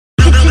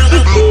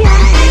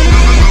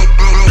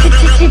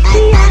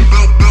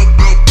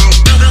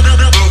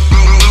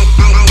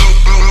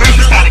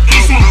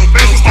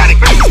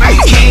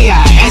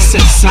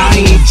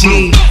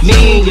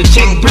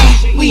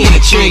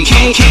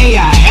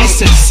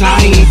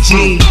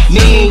K-I-S-S-I-N-G.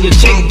 Me and your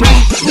chick, bruh,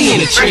 we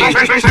in a tree.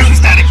 First we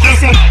started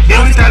kissing,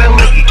 then we started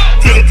licking.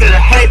 Took it to the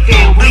head,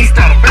 then we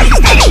started.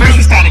 First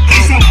we started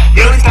kissing,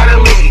 then we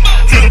started licking.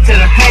 Took it to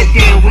the head,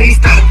 then we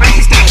started.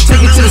 Took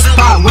it to the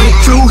spot where the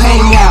crew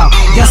hang out.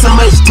 Got so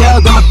much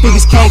dough that my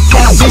fingers can't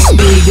count. Just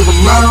me, you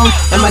alone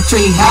in my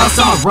tree house.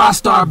 I'm a rock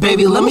star,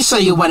 baby. Let me show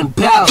you what I'm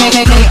about.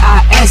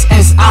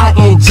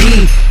 K-I-S-S-I-N-G.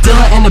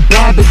 Dillon and the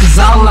bad bitches,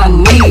 all I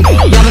need.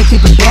 Gotta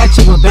keep a bad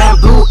chick with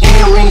bamboo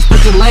earrings.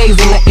 Put your legs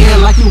in the air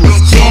like you was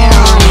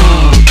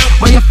jamming.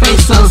 Why your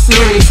face so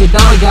serious? Your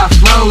dog got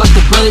flow like the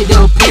bullet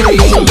go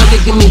period. You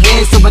better give me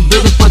head, so I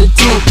did it for the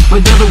team.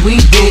 Whatever we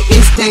did,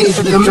 it stays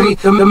for the tree.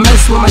 Don't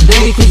mess with my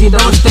daddy, cause you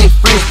don't stay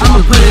fresh. I'ma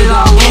put it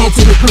all in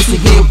till the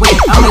pussy get wet.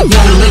 I'm a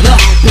young nigga,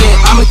 bet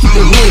I'ma keep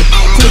it lit.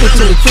 Took it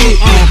to the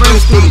tree and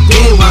first through the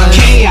dead was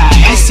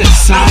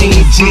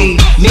K-I-S-S-I-N-G.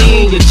 Me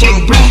and your chick,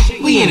 bruh,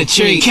 we in a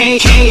tree.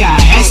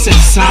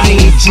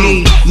 K-I-S-S-I-N-G.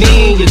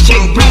 Me and your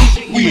chick, bruh,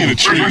 we in a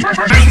tree.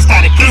 First we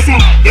started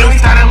kissing, then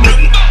we started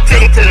licking.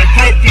 Took it to the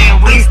head,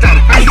 then we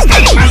started. First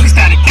we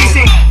started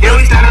kissing, then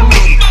we started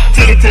licking.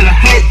 Took it to the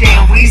head,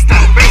 then we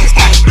started.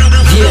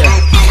 Yeah,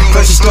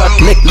 first she start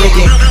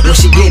licking. When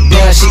she get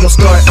done, she gon'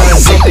 start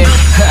unzipping.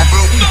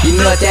 You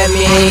know what that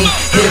mean?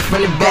 Hit it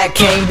from the back,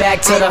 came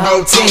back to the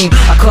whole team.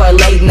 I call her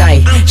late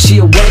night,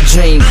 she a wet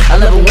dream. I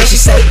love her when she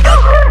say,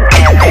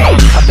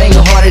 I bang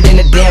her harder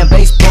than a damn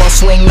baseball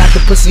swing. Knock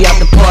the pussy out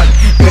the park,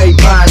 Barry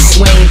Bonds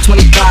swing.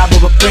 25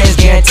 of her friends,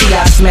 guarantee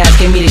I smash.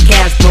 Gave me the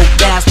cash, broke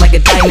fast like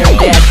a diner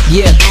dash.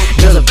 Yeah,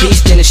 girl's a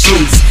beast in the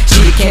streets.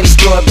 She the candy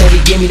store,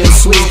 baby, give me them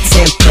sweets.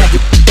 And back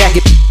it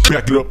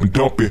up and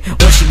dump it.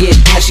 When she get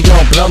down, she gon'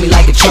 blow me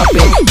like a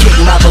trumpet. Kick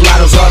my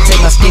volados off, take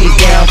my skinnies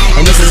down.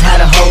 And this is how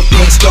the whole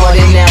thing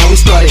started now. We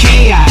started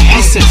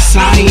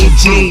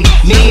K-I-S-S-I-N-G.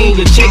 Me and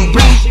your chick,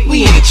 bruh,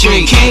 we in a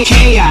tree.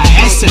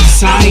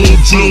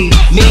 K-I-S-S-I-N-G.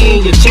 Me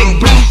and your chick,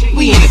 bruh,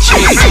 we